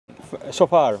So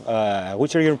far,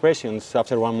 which are your impressions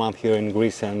after 1 month here in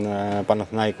Greece and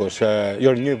Panathinaikos?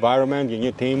 Your new environment, your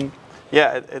new team?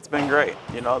 Yeah, it's been great.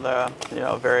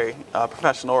 Very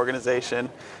professional organization.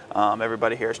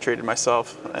 Everybody here has treated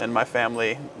myself and my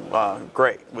family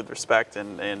great with respect,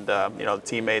 and the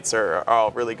teammates are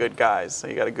all really good guys. So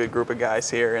you got a good group of guys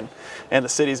here, and the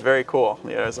city's very cool.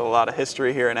 There's a lot of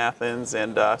history here in Athens,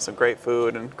 and some great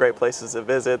food and great places to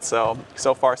visit.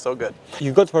 So far so good.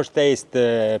 You got first taste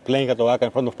playing at Oaka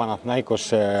in front of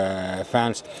Panathinaikos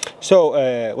fans. So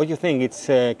what do you think? It's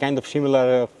kind of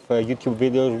similar of YouTube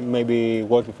videos, maybe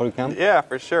working for you camp? Yeah,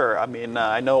 for sure. I mean,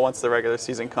 I know once the regular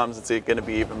season comes, it's going to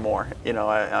be even more.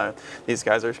 These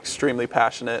guys are extremely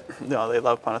passionate. They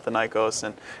love Panathinaikos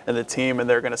and the team, and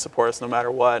they're going to support us no matter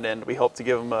what. And we hope to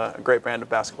give them a great brand of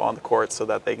basketball on the court so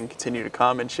that they can continue to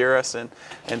come and cheer us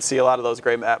and see a lot of those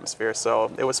great atmospheres.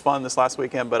 So it was fun this last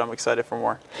weekend, but I'm excited for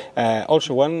more.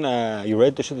 Also, when you're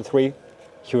ready to shoot the three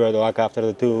here at Oaka after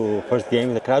the two first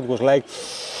games, the crowd was like,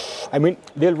 I mean,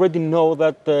 they already know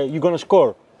that you're going to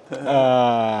score.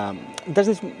 Does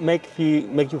this make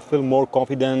you feel more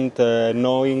confident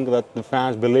knowing that the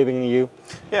fans believing in you?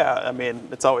 Yeah, I mean,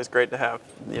 it's always great to have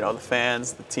the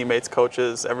fans, the teammates,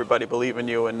 coaches, everybody believe in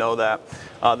you and know that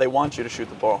they want you to shoot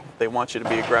the ball. They want you to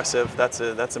be aggressive.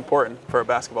 That's important for a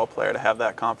basketball player to have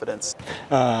that confidence.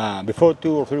 Before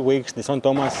 2 or 3 weeks, Son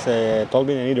Thomas told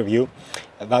me in an interview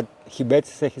that he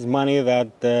bets his money that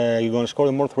you're going to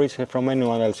score more threes from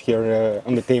anyone else here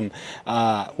on the team.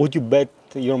 Would you bet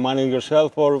your money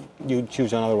yourself, or you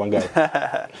choose another one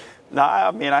guy? No,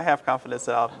 I mean, I have confidence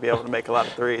that I'll be able to make a lot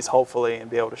of threes, hopefully, and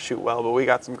be able to shoot well. But we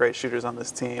got some great shooters on this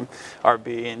team,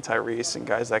 RB and Tyrese, and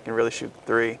guys that can really shoot the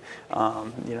three.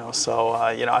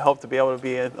 I hope to be able to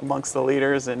be amongst the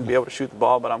leaders and be able to shoot the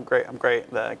ball. But I'm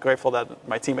grateful that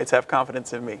my teammates have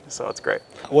confidence in me. So it's great.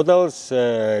 What else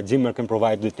Τζίμερ can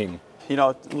provide the team?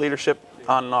 Leadership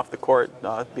on and off the court,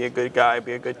 be a good guy,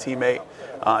 be a good teammate,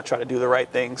 try to do the right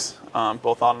things,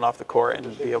 both on and off the court,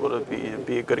 and be able to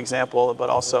be a good example, but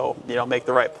also make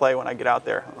the right play when I get out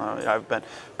there. I've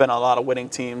been on a lot of winning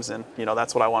teams, and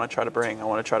that's what I want to try to bring. I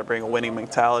want to try to bring a winning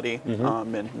mentality,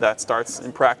 and that starts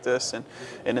in practice and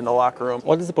in the locker room.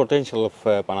 What is the potential of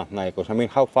Panathinaikos? I mean,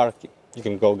 how far you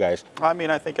can go, guys? I mean,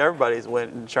 I think everybody's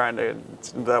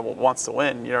that wants to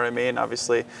win. You know what I mean?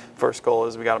 Obviously, first goal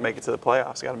is we got to make it to the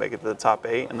playoffs. We got to make it to the top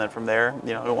 8, and then from there,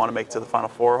 we want to make it to the Final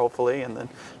Four, hopefully, and then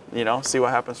see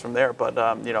what happens from there. But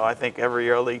I think every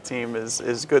EuroLeague team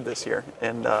is good this year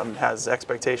and has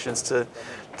expectations to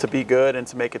be good and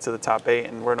to make it to the top 8,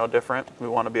 and we're no different. We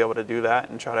want to be able to do that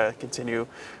and try to continue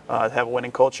to have a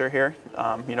winning culture here.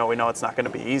 We know it's not going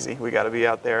to be easy. We got to be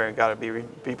out there and got to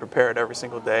be prepared every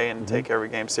single day and take every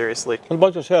game seriously. What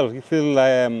about yourself? You feel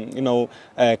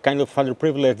kind of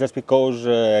underprivileged just because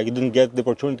you didn't get the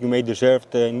opportunity you may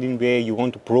deserved in the NBA? You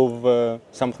want to prove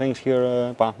some things here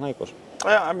at Panathinaikos?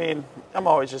 Yeah, I mean, I'm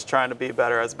always just trying to be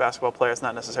better as a basketball player. It's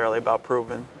not necessarily about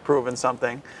proving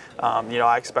something.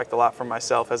 I expect a lot from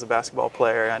myself as a basketball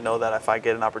player. I know that if I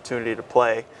get an opportunity to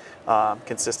play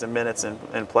consistent minutes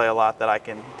and play a lot, that I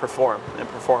can perform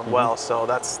well. So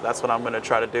that's what I'm going to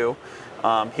try to do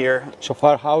here. So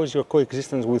far, how is your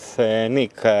coexistence with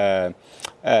Nick?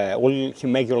 Will he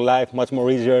make your life much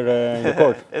more easier in the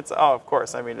court? Of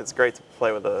course. I mean, it's great to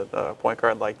play with a point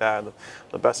guard like that,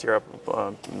 the best Europe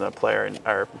player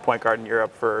or point guard in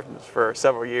Europe for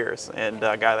several years, and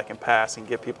a guy that can pass and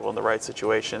get people in the right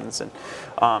situations. And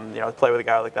play with a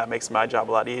guy like that makes my job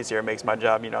a lot easier. It makes my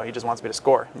job, he just wants me to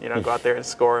score. Go out there and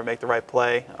score and make the right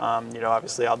play.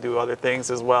 Obviously I'll do other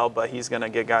things as well, but he's going to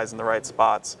get guys in the right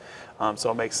spots.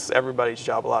 So it makes everybody's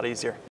job a lot easier.